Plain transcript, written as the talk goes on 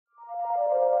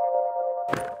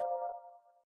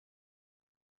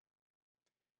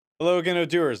Hello again,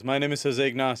 Odooers. My name is Jose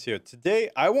Ignacio. Today,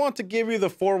 I want to give you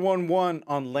the 411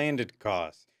 on landed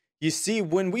costs. You see,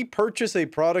 when we purchase a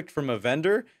product from a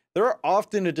vendor, there are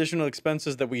often additional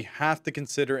expenses that we have to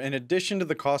consider in addition to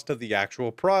the cost of the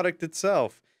actual product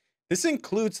itself. This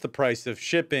includes the price of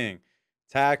shipping,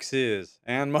 taxes,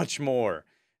 and much more.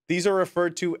 These are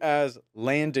referred to as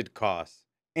landed costs,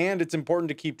 and it's important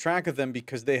to keep track of them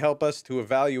because they help us to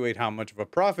evaluate how much of a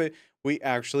profit we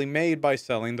actually made by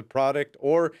selling the product,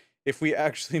 or if we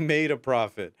actually made a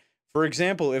profit. For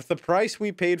example, if the price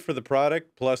we paid for the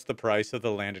product plus the price of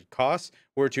the landed costs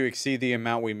were to exceed the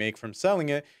amount we make from selling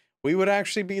it, we would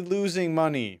actually be losing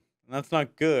money. That's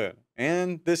not good.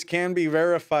 And this can be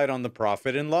verified on the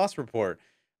profit and loss report.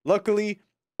 Luckily,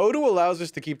 Odoo allows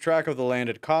us to keep track of the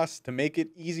landed costs to make it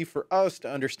easy for us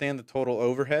to understand the total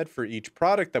overhead for each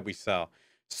product that we sell.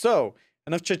 So,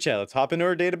 enough chit chat. Let's hop into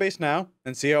our database now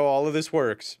and see how all of this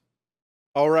works.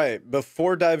 All right,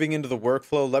 before diving into the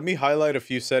workflow, let me highlight a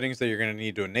few settings that you're going to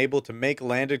need to enable to make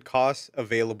landed costs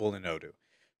available in Odoo.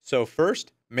 So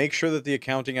first, make sure that the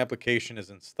accounting application is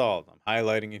installed. I'm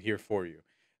highlighting it here for you.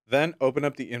 Then open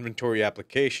up the inventory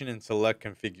application and select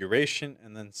configuration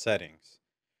and then settings.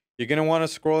 You're going to want to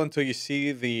scroll until you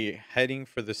see the heading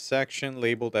for the section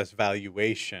labeled as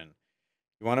valuation.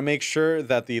 You want to make sure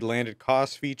that the landed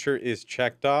cost feature is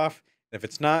checked off. If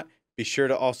it's not, be sure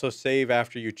to also save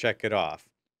after you check it off.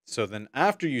 So then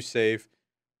after you save,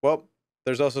 well,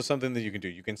 there's also something that you can do.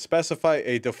 You can specify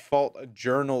a default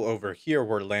journal over here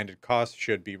where landed costs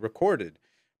should be recorded.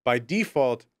 By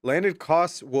default, landed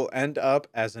costs will end up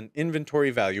as an inventory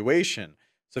valuation.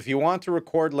 So if you want to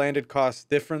record landed costs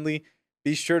differently,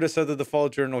 be sure to set the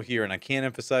default journal here, and I can't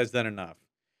emphasize that enough.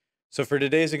 So for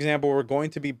today's example, we're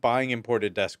going to be buying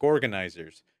imported desk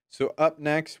organizers. So up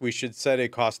next, we should set a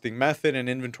costing method and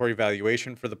inventory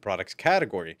valuation for the products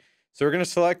category. So we're going to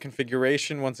select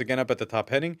configuration once again up at the top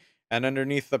heading, and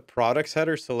underneath the products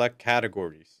header, select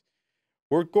categories.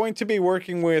 We're going to be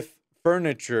working with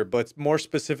furniture, but more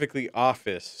specifically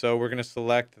office. So we're going to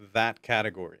select that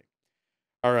category.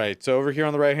 All right, so over here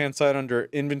on the right-hand side under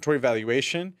inventory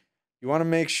valuation, you want to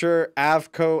make sure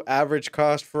AVCO, average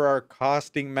cost for our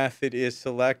costing method, is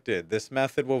selected. This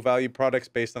method will value products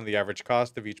based on the average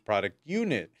cost of each product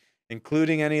unit,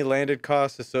 including any landed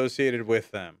costs associated with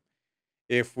them.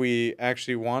 If we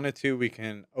actually wanted to, we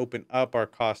can open up our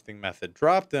costing method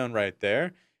dropdown right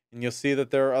there, and you'll see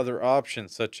that there are other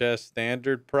options such as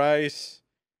standard price.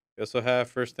 We also have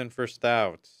first in, first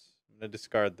out. I'm going to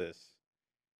discard this.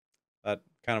 That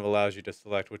kind of allows you to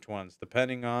select which ones,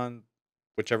 depending on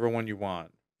whichever one you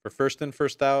want. For first in,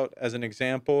 first out, as an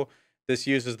example, this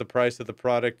uses the price of the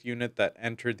product unit that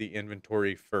entered the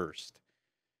inventory first.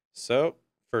 So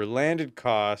for landed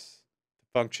costs to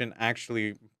function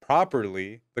actually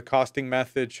properly, the costing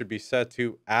method should be set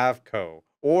to AVCO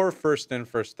or first in,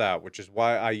 first out, which is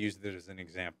why I used it as an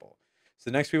example.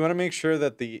 So next we want to make sure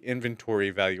that the inventory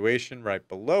valuation right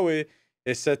below it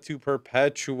is set to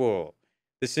perpetual.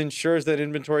 This ensures that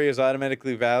inventory is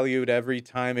automatically valued every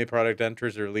time a product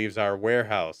enters or leaves our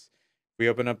warehouse. If we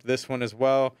open up this one as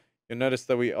well, you'll notice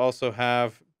that we also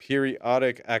have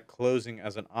periodic at closing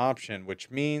as an option,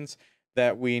 which means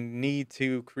that we need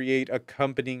to create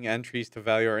accompanying entries to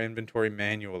value our inventory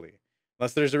manually.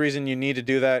 Unless there's a reason you need to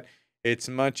do that, it's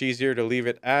much easier to leave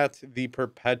it at the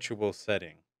perpetual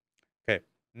setting. Okay,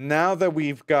 now that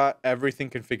we've got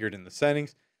everything configured in the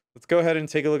settings, let's go ahead and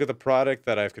take a look at the product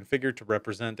that I've configured to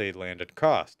represent a landed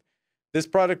cost. This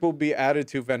product will be added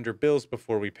to vendor bills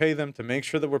before we pay them to make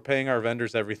sure that we're paying our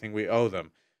vendors everything we owe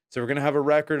them. So we're going to have a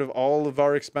record of all of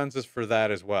our expenses for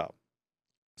that as well.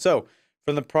 So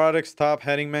from the products top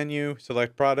heading menu,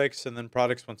 select products and then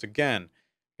products once again.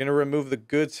 We're going to remove the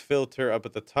goods filter up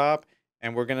at the top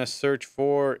and we're going to search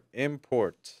for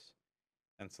imports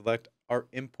and select our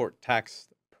import tax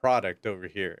product over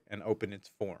here and open its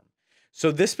form.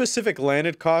 So this specific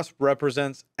landed cost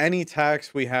represents any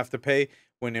tax we have to pay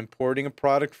when importing a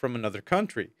product from another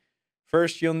country.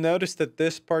 First, you'll notice that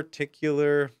this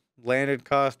particular landed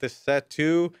cost is set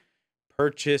to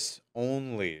purchase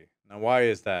only. Now, why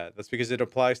is that? That's because it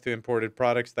applies to imported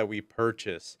products that we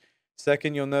purchase.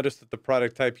 Second, you'll notice that the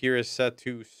product type here is set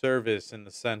to service in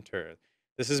the center.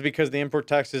 This is because the import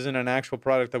tax isn't an actual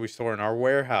product that we store in our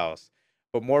warehouse,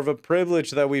 but more of a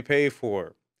privilege that we pay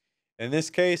for. In this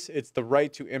case, it's the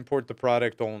right to import the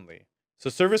product only. So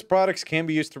service products can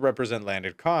be used to represent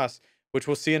landed costs, which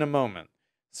we'll see in a moment.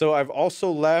 So I've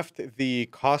also left the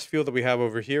cost field that we have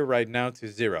over here right now to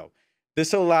 0.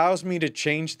 This allows me to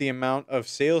change the amount of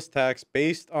sales tax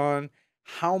based on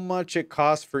how much it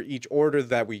costs for each order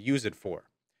that we use it for.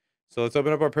 So let's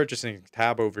open up our purchasing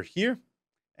tab over here.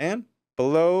 And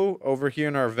below over here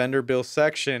in our vendor bill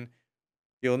section,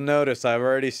 you'll notice I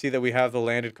already see that we have the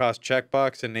landed cost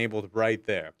checkbox enabled right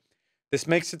there. This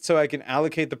makes it so I can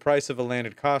allocate the price of a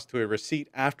landed cost to a receipt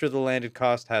after the landed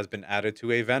cost has been added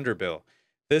to a vendor bill.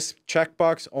 This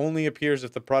checkbox only appears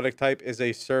if the product type is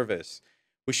a service.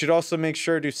 We should also make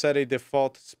sure to set a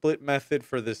default split method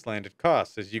for this landed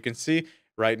cost. As you can see,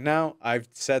 right now I've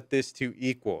set this to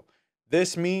equal.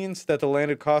 This means that the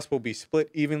landed cost will be split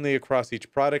evenly across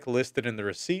each product listed in the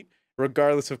receipt,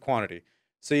 regardless of quantity.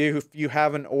 So if you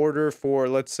have an order for,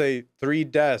 let's say, 3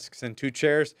 desks and 2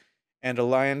 chairs, and a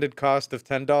landed cost of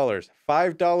 $10.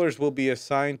 $5 will be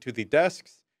assigned to the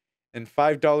desks, and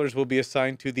 $5 will be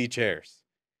assigned to the chairs.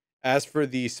 As for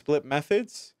the split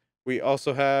methods, we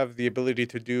also have the ability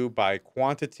to do by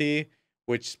quantity,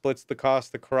 which splits the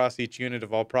cost across each unit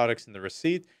of all products in the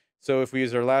receipt. So if we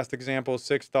use our last example,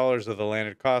 $6 of the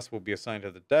landed cost will be assigned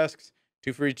to the desks,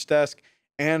 2 for each desk,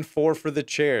 and 4 for the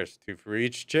chairs, 2 for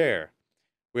each chair.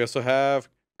 We also have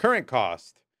current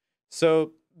cost.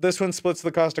 So this one splits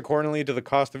the cost accordingly to the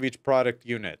cost of each product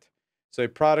unit. So a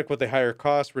product with a higher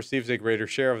cost receives a greater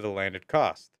share of the landed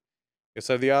cost. You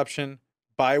also have the option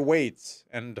by weights,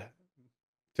 and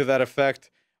to that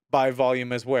effect, by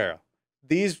volume as well.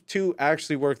 These two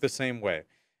actually work the same way,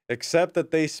 except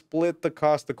that they split the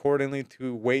cost accordingly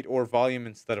to weight or volume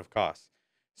instead of cost.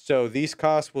 So these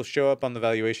costs will show up on the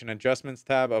valuation adjustments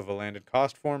tab of a landed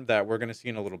cost form that we're going to see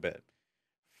in a little bit.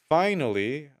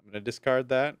 Finally, I'm going to discard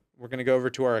that. We're going to go over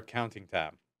to our accounting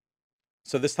tab.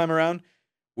 So this time around,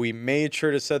 we made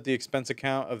sure to set the expense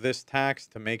account of this tax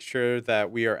to make sure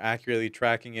that we are accurately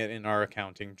tracking it in our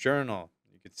accounting journal.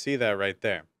 You can see that right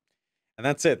there. And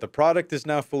that's it. The product is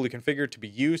now fully configured to be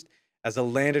used as a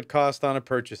landed cost on a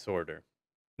purchase order.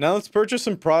 Now let's purchase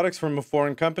some products from a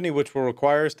foreign company, which will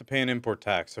require us to pay an import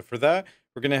tax. So for that,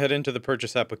 we're going to head into the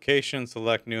purchase application,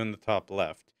 select new in the top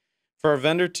left. For our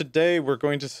vendor today, we're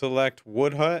going to select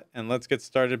Wood Hut, and let's get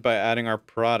started by adding our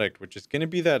product, which is going to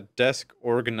be that desk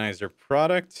organizer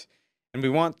product, and we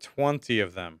want 20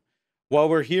 of them. While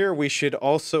we're here, we should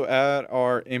also add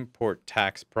our import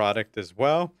tax product as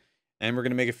well, and we're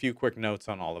going to make a few quick notes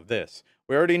on all of this.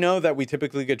 We already know that we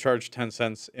typically get charged 10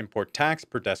 cents import tax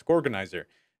per desk organizer.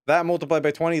 That multiplied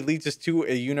by 20 leads us to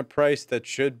a unit price that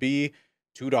should be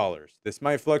 $2. This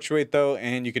might fluctuate though,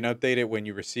 and you can update it when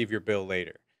you receive your bill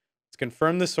later. Let's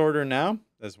confirm this order now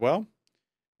as well.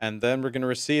 And then we're going to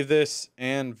receive this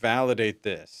and validate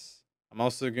this. I'm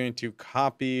also going to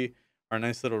copy our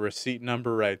nice little receipt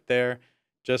number right there.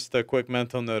 Just a quick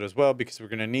mental note as well, because we're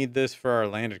going to need this for our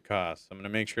landed costs. I'm going to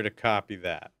make sure to copy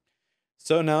that.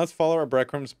 So now let's follow our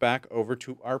breadcrumbs back over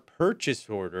to our purchase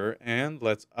order, and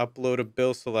let's upload a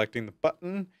bill, selecting the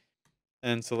button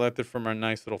and select it from our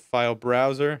nice little file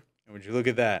browser. And would you look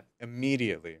at that?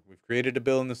 Immediately, we've created a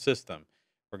bill in the system.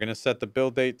 We're going to set the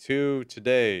bill date to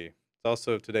today. It's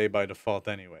also today by default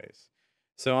anyways.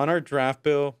 So on our draft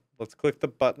bill, let's click the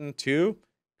button to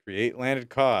create landed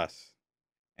costs.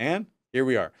 And here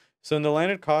we are. So in the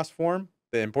landed cost form,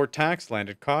 the import tax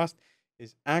landed cost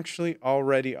is actually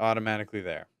already automatically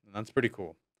there. And that's pretty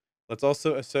cool. Let's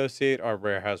also associate our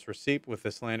warehouse receipt with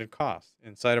this landed cost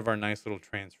inside of our nice little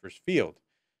transfers field.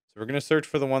 So we're going to search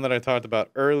for the one that I talked about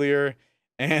earlier.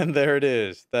 And there it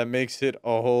is. That makes it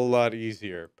a whole lot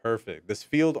easier. Perfect. This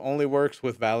field only works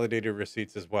with validated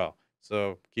receipts as well.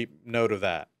 So keep note of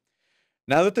that.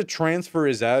 Now that the transfer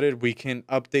is added, we can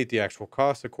update the actual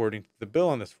cost according to the bill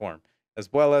on this form,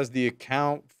 as well as the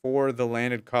account for the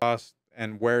landed cost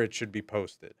and where it should be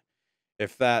posted,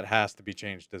 if that has to be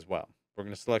changed as well. We're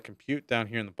going to select compute down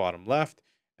here in the bottom left,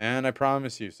 and I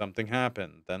promise you something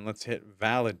happened. Then let's hit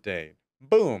validate.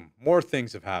 Boom, more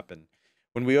things have happened.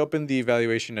 When we open the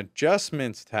evaluation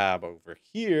adjustments tab over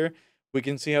here, we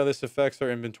can see how this affects our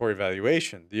inventory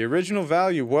valuation. The original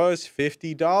value was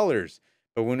 $50,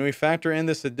 but when we factor in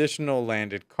this additional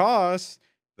landed cost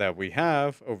that we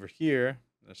have over here,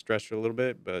 I'm going to stretch it a little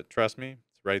bit, but trust me,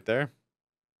 it's right there.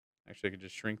 Actually, I could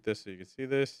just shrink this so you can see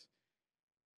this.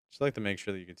 Just like to make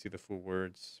sure that you can see the full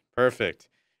words. Perfect.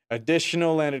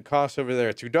 Additional landed costs over there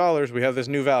at $2, we have this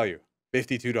new value,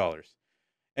 $52.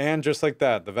 And just like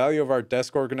that, the value of our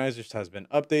desk organizers has been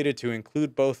updated to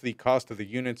include both the cost of the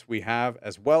units we have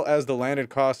as well as the landed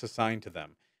costs assigned to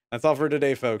them. That's all for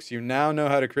today, folks. You now know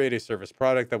how to create a service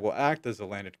product that will act as a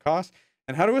landed cost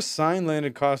and how to assign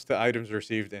landed costs to items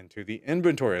received into the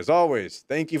inventory. As always,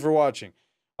 thank you for watching.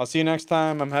 I'll see you next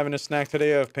time. I'm having a snack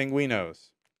today of Pinguinos.